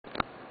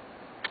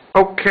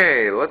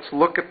Okay, let's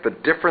look at the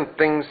different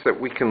things that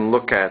we can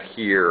look at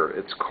here.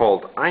 It's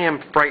called I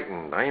am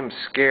frightened, I am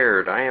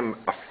scared, I am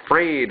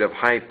afraid of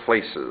high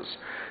places.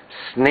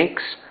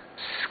 Snakes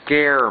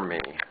scare me.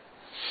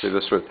 See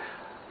this with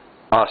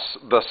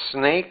the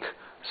snake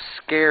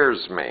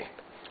scares me.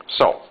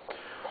 So,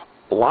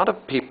 a lot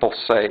of people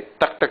say,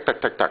 duck, duck,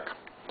 duck, duck, duck.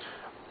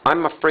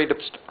 I'm afraid of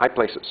high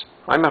places.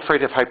 I'm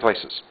afraid of high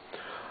places.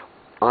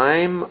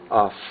 I'm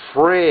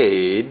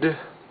afraid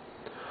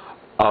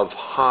of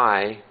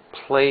high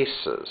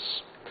places.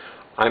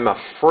 I'm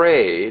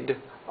afraid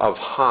of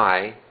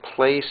high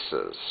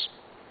places.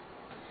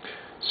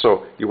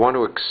 So you want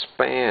to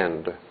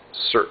expand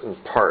certain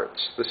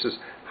parts. This is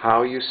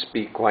how you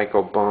speak like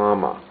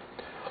Obama.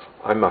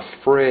 I'm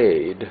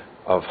afraid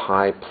of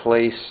high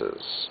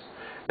places.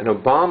 And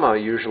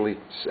Obama usually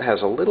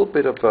has a little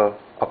bit of a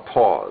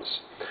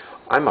pause.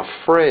 I'm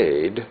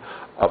afraid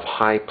of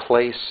high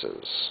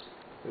places.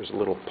 There's a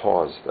little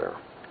pause there.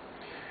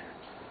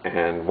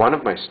 And one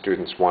of my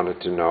students wanted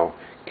to know,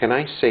 can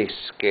I say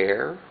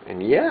scare?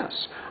 And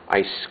yes,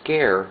 I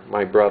scare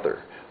my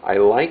brother. I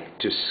like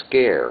to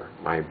scare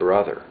my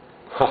brother.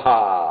 Ha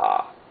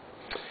ha!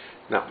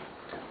 Now,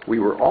 we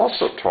were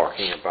also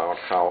talking about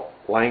how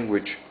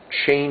language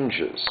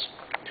changes.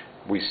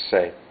 We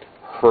say,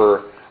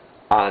 her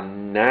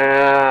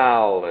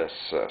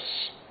analysis.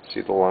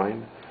 See the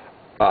line?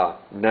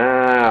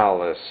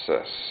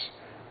 Analysis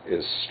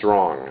is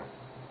strong.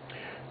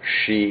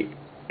 She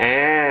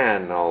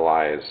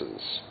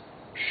analyzes.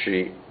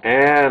 She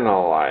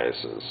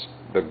analyzes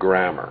the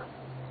grammar.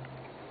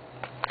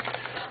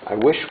 I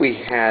wish we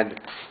had,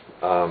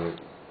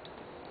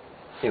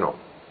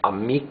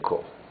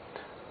 amico,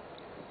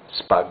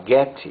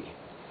 spaghetti.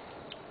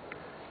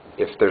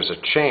 If there's a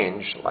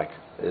change, like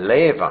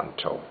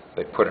levanto,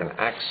 they put an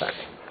accent.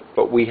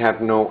 But we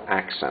have no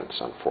accents,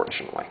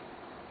 unfortunately.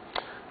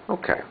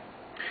 Okay.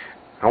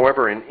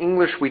 However, in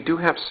English, we do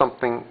have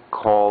something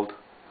called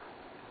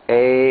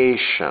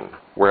ation.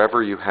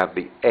 Wherever you have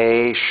the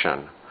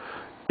ation,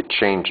 it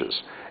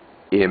changes.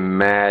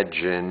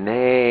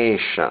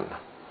 Imagination.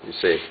 You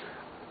say,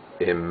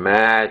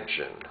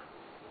 imagine.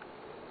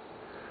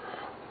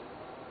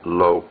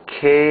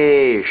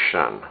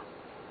 Location.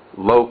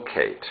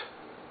 Locate.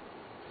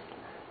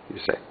 You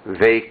say,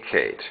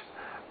 vacate.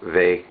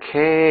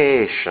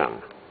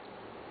 Vacation.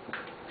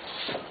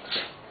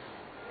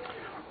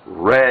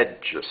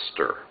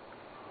 Register.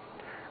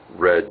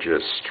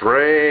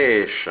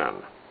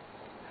 Registration.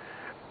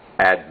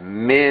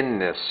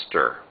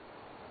 Administer.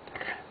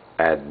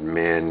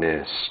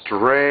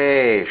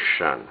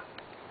 Administration.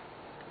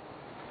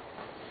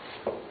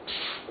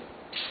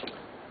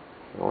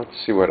 Let's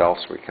see what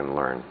else we can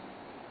learn.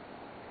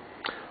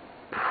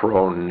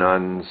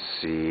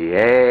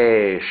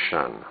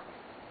 Pronunciation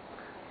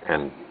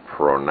and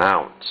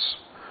pronounce.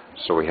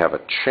 So we have a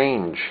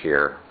change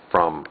here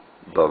from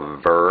the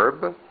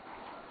verb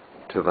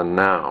to the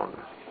noun.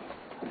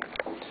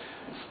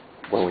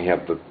 When we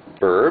have the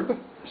verb,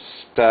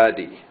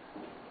 study,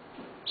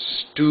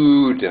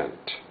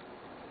 student.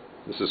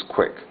 This is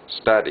quick.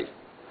 Study,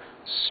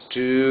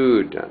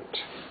 student.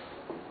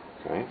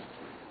 Okay.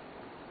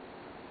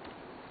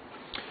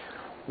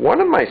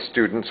 One of my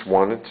students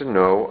wanted to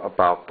know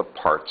about the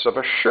parts of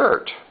a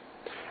shirt.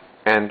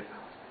 And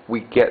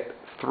we get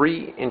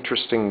 3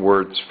 interesting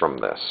words from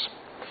this.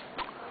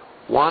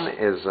 One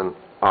is an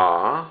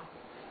and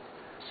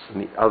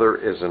the other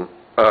is an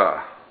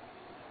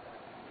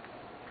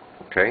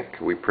Okay,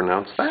 can we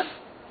pronounce that?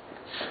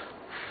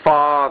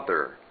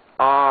 Father,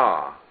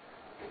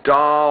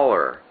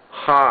 dollar,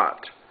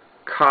 hot,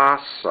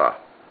 casa,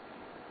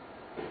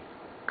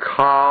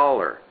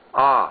 collar,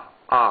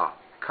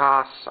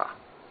 casa.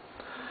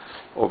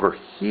 Over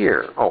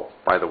here, oh,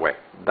 by the way,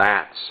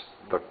 that's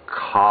the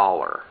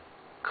collar,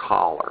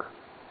 collar.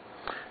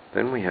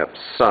 Then we have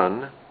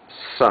sun,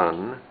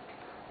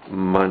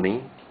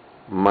 money,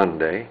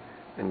 Monday,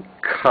 and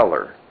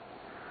color.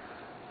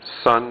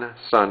 Sun,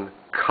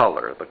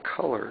 color. The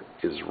color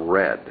is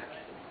red.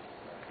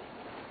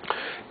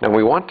 Now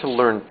we want to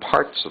learn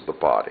parts of the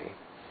body,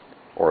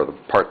 or the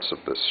parts of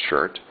this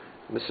shirt.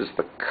 This is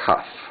the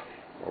cuff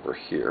over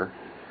here.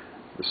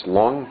 This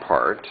long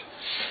part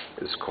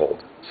is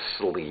called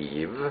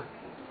sleeve.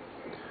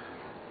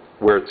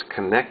 Where it's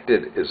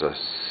connected is a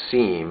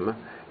seam,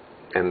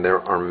 and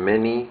there are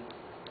many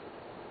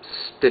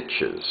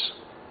stitches.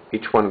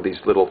 Each one of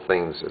these little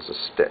things is a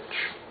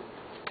stitch.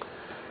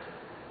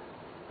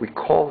 We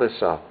call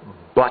this a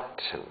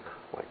button,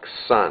 like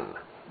sun,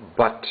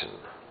 button.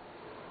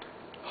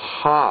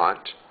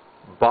 Hot,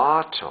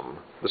 bottom.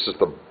 This is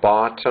the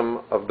bottom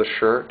of the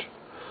shirt.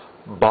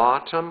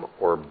 Bottom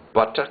or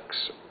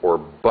buttocks or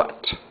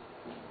butt.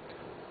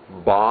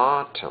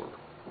 Bottom,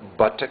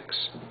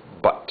 buttocks,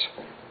 butt.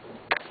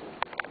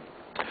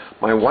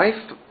 My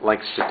wife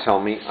likes to tell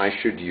me I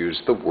should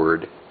use the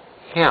word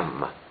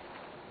hem.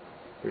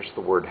 Here's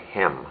the word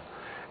hem.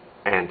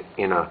 And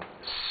in a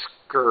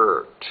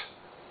skirt,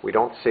 we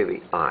don't say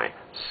the I.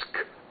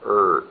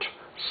 Skirt,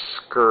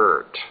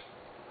 skirt.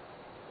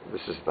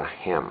 This is the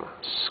hem,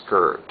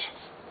 skirt.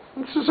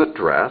 This is a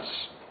dress.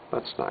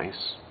 That's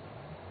nice.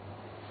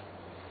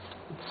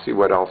 Let's see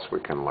what else we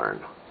can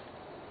learn.